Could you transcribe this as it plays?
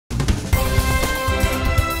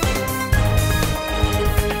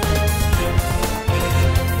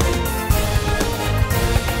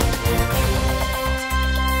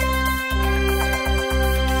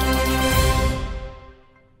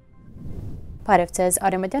Բարևձեզ,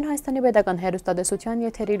 Արեւմտեան Հայաստանի պետական հեռուստատեսության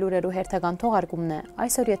եթերի լուրերու հերթական թողարկումն է,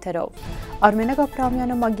 այսօր եթերով։ Արմենակ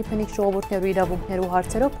Աբրահամեանը ՄԱԿ-ի Բնիկ ժողովուրդներու իրավունքներու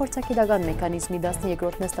հարցերով փորձագիտական մեքանիզմի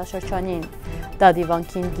 13-րդ նստաշրջանին։ Դա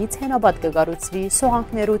դիվանագին գիծ հենապատ կառուցուի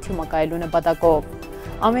սողանքներու դիմակայելու նպատակով։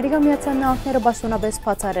 ԱՄՆ-ը պաշտօնապէս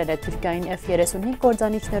բացառեր է Թիւրքիային F-35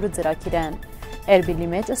 կործանիչներու ծրագիրէն։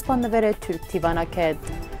 Էրբիլի մեջ սպաննուեր է թիւրք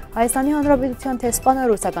դիւանագէտ։ Հայաստանի Հանրապետության թե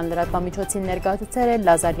սպաննուերական լրատվամիջոցին ներկայացուցել է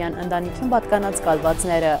Լազարեան ընտանիքին պատկանած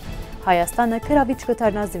կալվածները։ Հայաստանը գրավիչ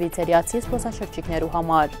կդառնա զվիցերիացի զբոսաշրջիկներու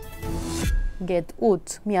համար։ Գետ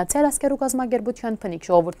 8. Միացյալ Աշխարհի կազմակերպության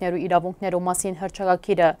բնիկ ժողովուրդներու իրավունքներու մասին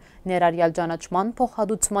հռչակագիրը, ներառյալ ճանաչման,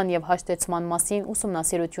 փոխհատուցման եւ հաշտեցման մասին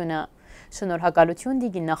ուսումնասիրությունը։ Շնորհակալություն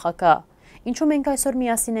դիգին նախագահ։ Ինչու մենք այսօր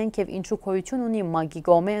միասին ենք եւ ինչու գոյություն ունի ՄԱԿ-ի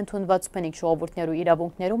կողմէ ընդունված բնիկ ժողովուրդներու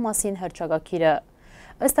իրավունքներու մասին հռչակագիրը։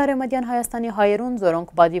 Ըստ Արեւմտեան Հայաստանի հայերուն, որոնք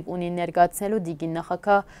բադիվ ունին ներկայացնելու դիգին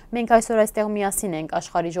նախագահ, մենք այսօր այստեղ միասին ենք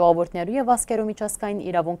աշխարհի ժողովուրդներու եւ ազգերու միջազգային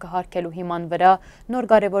իրավունքը հարգելու հիման վրա նոր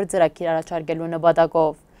կարևոր ծրագիր առաջարկելու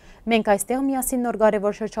նպատակով։ Մենք այստեղ միասին նոր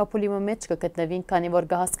կարևոր շրջափուլի մեջ կգտնվենք, քանի որ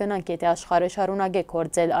կհասկանանք, եթե աշխարհը շարունակե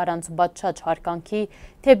գործել առանց բացչաճ հարկանքի,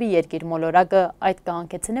 թեպի երկիր մոլորակը, այդ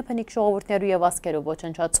կհանգեցնի բնիկ ժողովուրդներու եւ ազգերու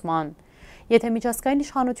ոչնչացման։ Եթե միջազգային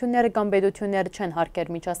իշխանությունները կամ պետությունները չեն հարգեր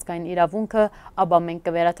միջազգային իրավունքը, ապա մենք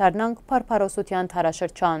կվերադառնանք փարփարոսության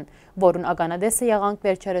թարաշրջան, որուն ականատեսը եղանք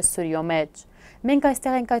վերջերս Սուրիո մեջ։ Մենք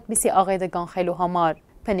այստեղ ենք այդպիսի աղետը կանխելու համար։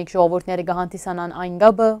 Բնիկ ժողովուրդները կհանդիսանան այն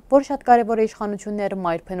գաբը, որ շատ կարևոր է իշխանությունները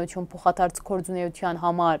մայր բնություն փոխադարձ գործունեության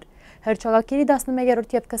համար։ Հռչակագիրի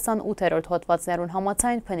 11-րդ եւ 28-րդ հոդվածներուն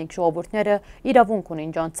համաձայն բնիկ ժողովուրդները իրավունք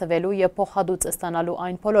ունին ջանցվելու եւ փոխհատուց ստանալու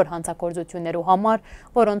այն բոլոր հանցագործություններու համար,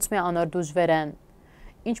 որոնց մե անոր դժվար են։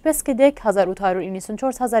 Ինչպես գիտեք,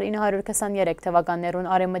 1894-1923 թվականներուն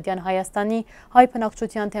Արեւմտեան Հայաստանի հայ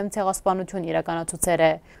բնակչության թեմ ցեղասպանություն իրականացուցեր է։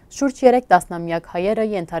 Շուրջ 3 տասնամյակ հայերը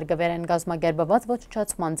ենթարկվել են կազմակերպված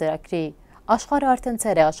ոչնչացման ծրագրի։ Աշխարհը արդեն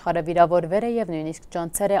ցեր է, աշխարհը վիրավորվել է եւ նույնիսկ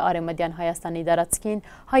ջանցեր է Արեւմտեան Հայաստանի տարածքին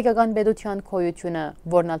հայկական պետության գոյությունը,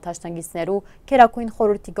 որն ալթաշնագիցներու քերակույն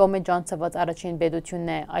խորհրդի կողմէ ջանցված առաջին պետությունն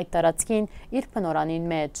է այդ տարածքին իր բնորանին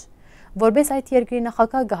մեջ։ Որպես այդ երկրի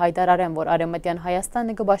նախագահ կհայտարարեն, որ Արեւմտեան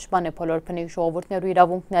Հայաստանը կպաշտպանե բոլոր բնիկ ժողովուրդներու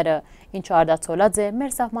իրավունքները, ինչը արդացոլած է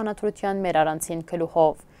մեր սահմանադրության մեր առանցին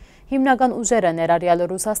գլուխով։ Հիմնական ուժերը ներառյալ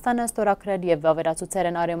Ռուսաստանը ստորագրել եւ վավերացուցել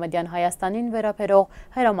են Արեւմտեան Հայաստանին վերաբերող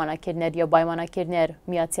հրամանակիրներ եւ պայմանագիրներ։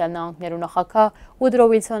 Միացյալ Նահանգներու նախագահ Ուդրո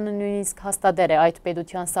Վիլսոնը նույնիսկ հաստատել է այդ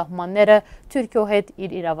պետության սահմանները Թուրքիո հետ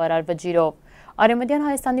իր իրավարար վճիրով։ Արեւմտեան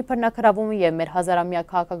Հայաստանի բռնակրավումը եւ մեր հազարամյա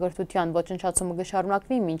քաղաքագործության ոչնչացումը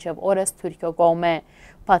կշարունակվի մինչեւ օրս Թուրքիո կողմէ։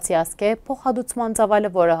 Բացի ասկե, փոխհատուցման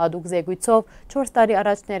ծավալը, որը հadouk զեկույցով 4 տարի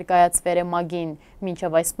առաջ ներկայացվել է ՄԱԿ-ին,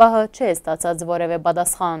 մինչեւ այս պահը չէ ստացած որևէ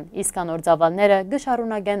պատասխան, իսկ անոր ծավալները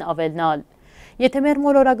կշարունակեն ավելնալ։ Եթե մեր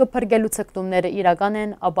մոլորակը փրկելու ցկտումները իրական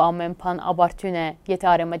են, ապա ամեն բան ապարդյուն է, եթե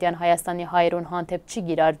Արեւմտեան Հայաստանի հայերուն հանդեպ չի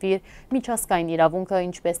գիրառվիր միջազգային իրավունքը,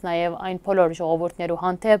 ինչպես նաև այն բոլոր ժողովուրդներու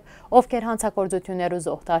հանդեպ, ովքեր հանցագործություններու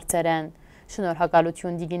զոհ դարձել են։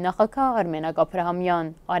 Շնորհակալություն դիգին նախագահ Արմենակ Աբրահամեան,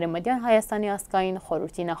 Արեւմտեան Հայաստանի ազգային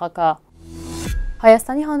խորհրդի նախագահ։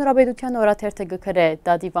 Հայաստանի Հանրապետության օրաթերթը գկրե,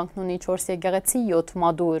 դա դիվանքն ունի 4 եկեղեցի 7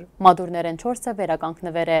 մադուր, մադուրներեն 4-ը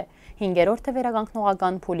վերականգնվել է, 5-րդը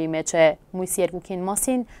վերականգնողական փուլի մեջ է, մույս երկուքին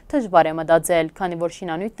մասին դժվար է մտածել, քանի որ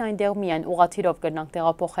շինանյութն այնտեղ միայն ուղղաթիռով կրնանք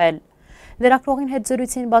տեղափոխել։ Լրագրողին հետ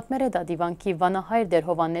զրույցին պատմել է դա դիվանքի վանահայր Դեր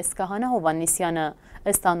Հովհաննես Քահանա Հովհաննիսյանը։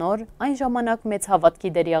 Ըստ անոր, այն ժամանակ մեծ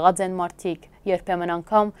հավատքի դեր եղած են մարդիկ, երբեմն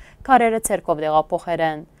անգամ քարերը ցերկով տեղափոխել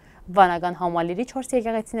են։ Վանական համալիրի 4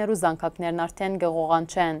 եկեղեցիներու զանգակներն արդեն գողողան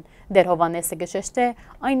չեն։ Դեր Հովհաննեսը գշեշտե,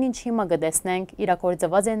 այնինչ հիմա կտեսնենք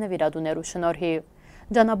իրագործված է նվիրատուներու շնորհիվ։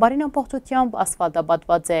 Ճանապարհին ամբողջությամբ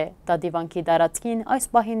ասֆալտապատված է, դա դիվանքի տարածքին այս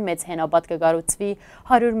պահին մեծ հենապատ կկառուցվի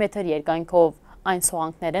 100 մետր երկայնքով, այն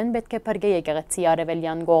սողանքներեն պետք է փրկե եկեղեցի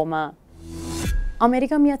արևելյան կողմը։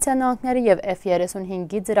 Միացյալ Նահանգները եւ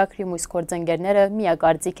F-35-ի ծրագրի մույս գործընկերները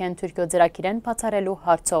միակարծիք են Թուրքիո ծրագիրեն բացառելու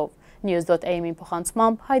հարցով։ News.am-ի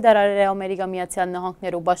փոխանցմամբ հայտարարել է Միացյալ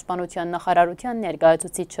Նահանգներու պաշտպանության նախարարության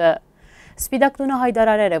ներկայացուցիչը։ Սպիտակ տունը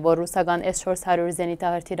հայտարարել է, որ ռուսական S-400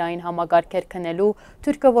 զենիթահրթիռային համակարգեր քնելու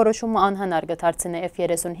Թուրքը որոշումը անհնար կդարձնի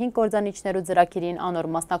F-35 կործանիչներու ծրագիրին անոր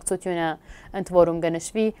մասնակցությունը, ընդ որում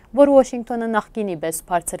կնշվի, որ Վաշինգտոնը նախկինի պես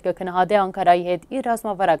բարձր կգնահատի Անկարայի հետ իր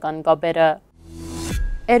ռազմավարական կապերը։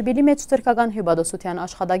 Էրբիլի մեջ թուրքական հյուպատոսության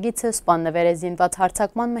աշխատագիծը սպաննուեր է զինված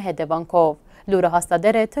հարձակման հետևանքով։ Լուրը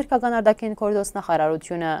հաստատել է թուրքական արտաքին գործոստ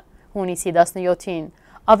նախարարությունը։ Հունիսի 17-ին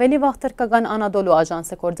Ավելի վաղ թրկական Անադոլու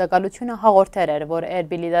աժանսը գործակալությունը հաղորդեր էր, որ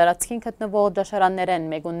Էրբիլի դարածքին գտնվող ճաշարաններեն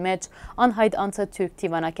մեկուն մեջ անհայտ անձը թուրք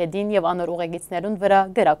դիվանագետին եւ անոր ուղեկիցներուն վրա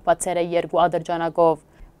գրակվածեր է 2 ադրջանակով։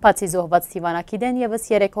 Բացի զոհված դիվանագետեն եւս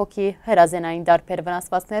 3 հոգի հրազենային դարբեր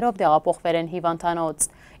վնասվածքներով տեղափոխվել են հիվանդանոց։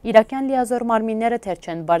 Իրաքյան լիազոր մարմինները թեր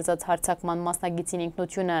չեն բարձած հարձակման մասնագետին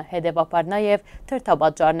ինքնությունը, հետևաբար նաեւ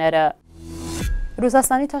թրթաբաժարները։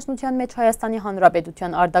 Ռուսաստանի Դաշնության մեջ Հայաստանի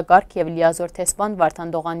Հանրապետության արտակարգ եւ լիազոր տեսփան Վարդան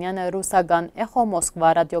Դողանյանը ռուսական Էխո Մոսկվա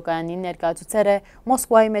ռադիոկայանին ներկայացուցել է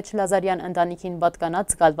Մոսկվայի մեջ Լազարեան ընտանիքին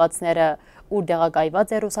պատկանած գալվածները, ուր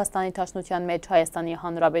տեղակայված է Ռուսաստանի Դաշնության մեջ Հայաստանի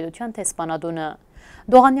Հանրապետության տեսփանատունը։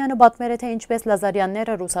 Դողանյանը պատմել է, թե ինչպես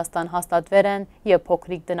Լազարեանները Ռուսաստան հաստատվել են եւ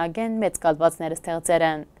փոքրիկ տնագեն մեծ գալվածներ ստեղծել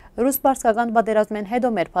են։ Ռուս-պարսկական պատերազմեն հետո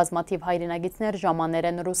մեր բազմաթիվ հայրենագիտներ ժամաներ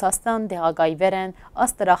են Ռուսաստան տեղակայվել են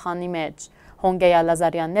Աստրախանի մեջ։ Հոնգեյա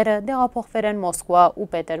Լազարեանները տեղափոխվել են Մոսկվա ու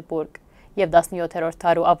Պետերբուրգ։ Եվ 17-րդ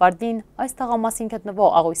դարու ավարտին այս տղամասին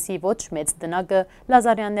գտնվող աղույսի ոչ մեծ տնակը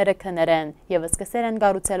Լազարեանները քնել են եւ սկսել են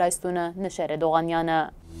կառուցել այս տունը, նշել է Դողանյանը։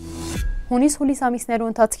 Հունիս-հուլիս ամիսներու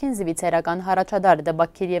ընթացքին զվիցերական հարաճադար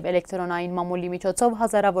դեպքեր եւ էլեկտրոնային մամուլի միջոցով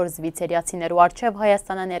հազարավոր զվիցերիացիներու արչեւ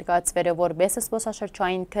Հայաստանը ներկայացվել է որպես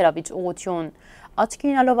զբոսաշրջային գրավիչ ուղղություն։ Աչքի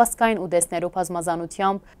ունենալով ասկային ուտեստներու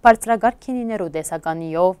բազմազանությամբ, բարձրագարկ քինիներու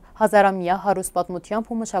տեսականիով, հազարամյա հարուստ պատմությամբ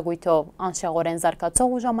ու մշակույթով, անշեղորեն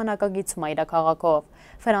զարգացող ու ժամանակագից մայրաքաղաքով,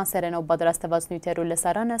 ֆրանսերենով պատրաստված նյութերու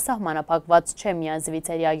լսարանը սահմանափակված չէ միայն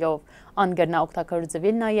զվիցերիայով, անգրնա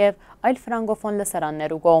օգտագործվել նաև այլ ֆրանգոֆոն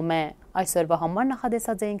լսարաններու կողմէ։ Այսօրվա համար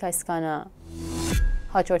նախադեսած էինք այսքանը։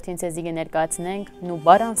 Հաջորդին ցեզի կներկայացնենք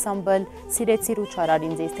Նուբար անսամբլ «Սիրեցիր ու չարար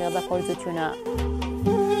ինձ» ստեղծագործությունը։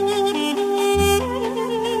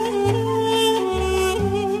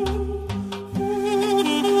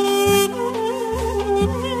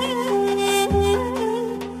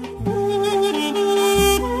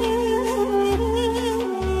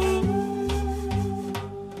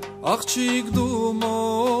 Աղջիկ դու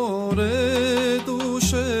մորե դու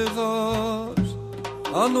շեղար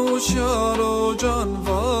անուշյարո ջան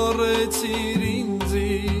վառեցիր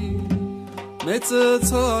ինձի մեծը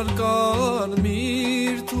ցարկան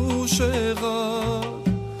միրտ ու շեղար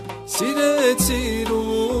սիրեցիր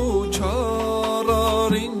ու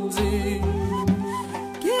չարար ինձի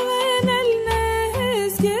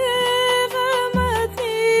գևենելնես գևամտնիս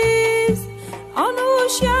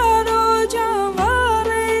անուշյարո ջան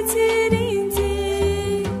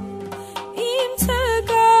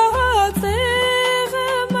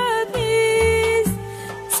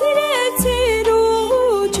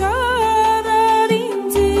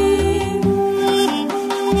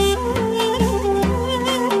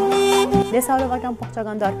Լեսարովական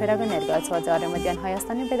փոխչական դարբերակը ներկայացված է Արեւմտեան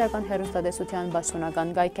Հայաստանի պետական հեռուստատեսության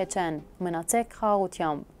պաշտոնական գայքեչեն։ Մնացեք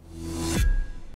խաղաղությամբ։